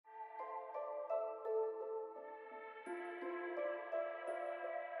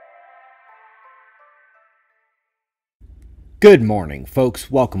Good morning,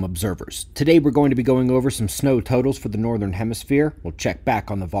 folks. Welcome, observers. Today we're going to be going over some snow totals for the Northern Hemisphere. We'll check back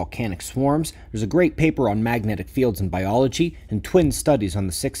on the volcanic swarms. There's a great paper on magnetic fields in biology and twin studies on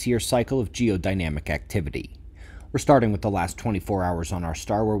the 6-year cycle of geodynamic activity. We're starting with the last 24 hours on our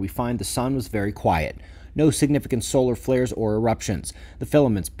star, where we find the sun was very quiet. No significant solar flares or eruptions. The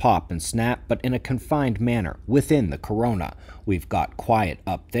filaments pop and snap, but in a confined manner within the corona. We've got quiet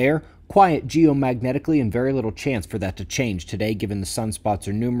up there, quiet geomagnetically, and very little chance for that to change today, given the sunspots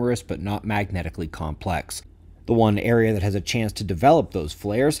are numerous but not magnetically complex. The one area that has a chance to develop those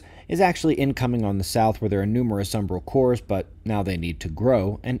flares is actually incoming on the south, where there are numerous umbral cores, but now they need to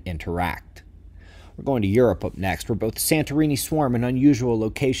grow and interact. We're going to Europe up next, where both the Santorini swarm and unusual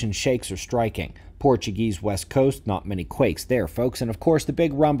location shakes are striking. Portuguese west coast, not many quakes there, folks, and of course the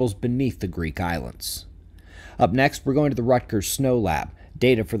big rumbles beneath the Greek islands. Up next, we're going to the Rutgers Snow Lab.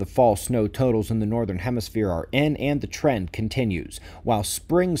 Data for the fall snow totals in the Northern Hemisphere are in, and the trend continues. While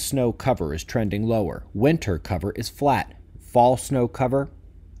spring snow cover is trending lower, winter cover is flat. Fall snow cover,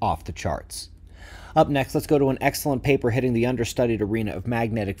 off the charts. Up next, let's go to an excellent paper hitting the understudied arena of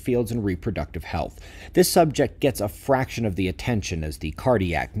magnetic fields and reproductive health. This subject gets a fraction of the attention as the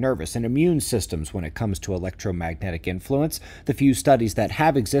cardiac, nervous, and immune systems when it comes to electromagnetic influence. The few studies that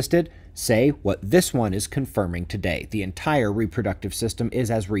have existed say what this one is confirming today. The entire reproductive system is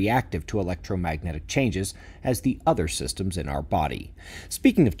as reactive to electromagnetic changes as the other systems in our body.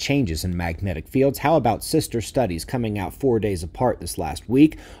 Speaking of changes in magnetic fields, how about sister studies coming out 4 days apart this last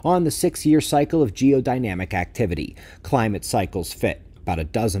week on the 6-year cycle of geodynamic activity? Climate cycles fit, about a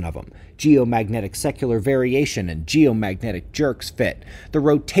dozen of them. Geomagnetic secular variation and geomagnetic jerks fit. The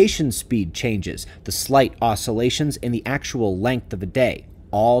rotation speed changes, the slight oscillations in the actual length of a day,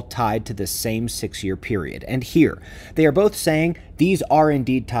 all tied to the same 6-year period. And here, they are both saying these are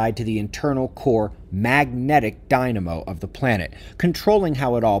indeed tied to the internal core magnetic dynamo of the planet, controlling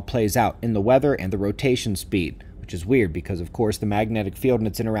how it all plays out in the weather and the rotation speed, which is weird because, of course, the magnetic field and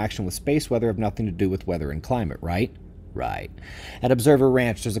its interaction with space weather have nothing to do with weather and climate, right? Right. At Observer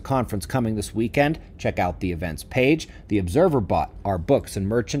Ranch, there's a conference coming this weekend. Check out the events page. The Observer bought our books and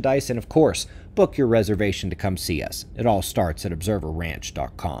merchandise, and of course, book your reservation to come see us. It all starts at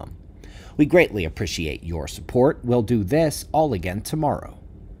observerranch.com. We greatly appreciate your support. We'll do this all again tomorrow,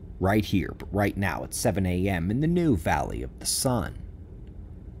 right here, but right now at 7 a.m. in the new Valley of the Sun.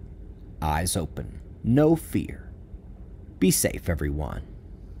 Eyes open, no fear. Be safe, everyone.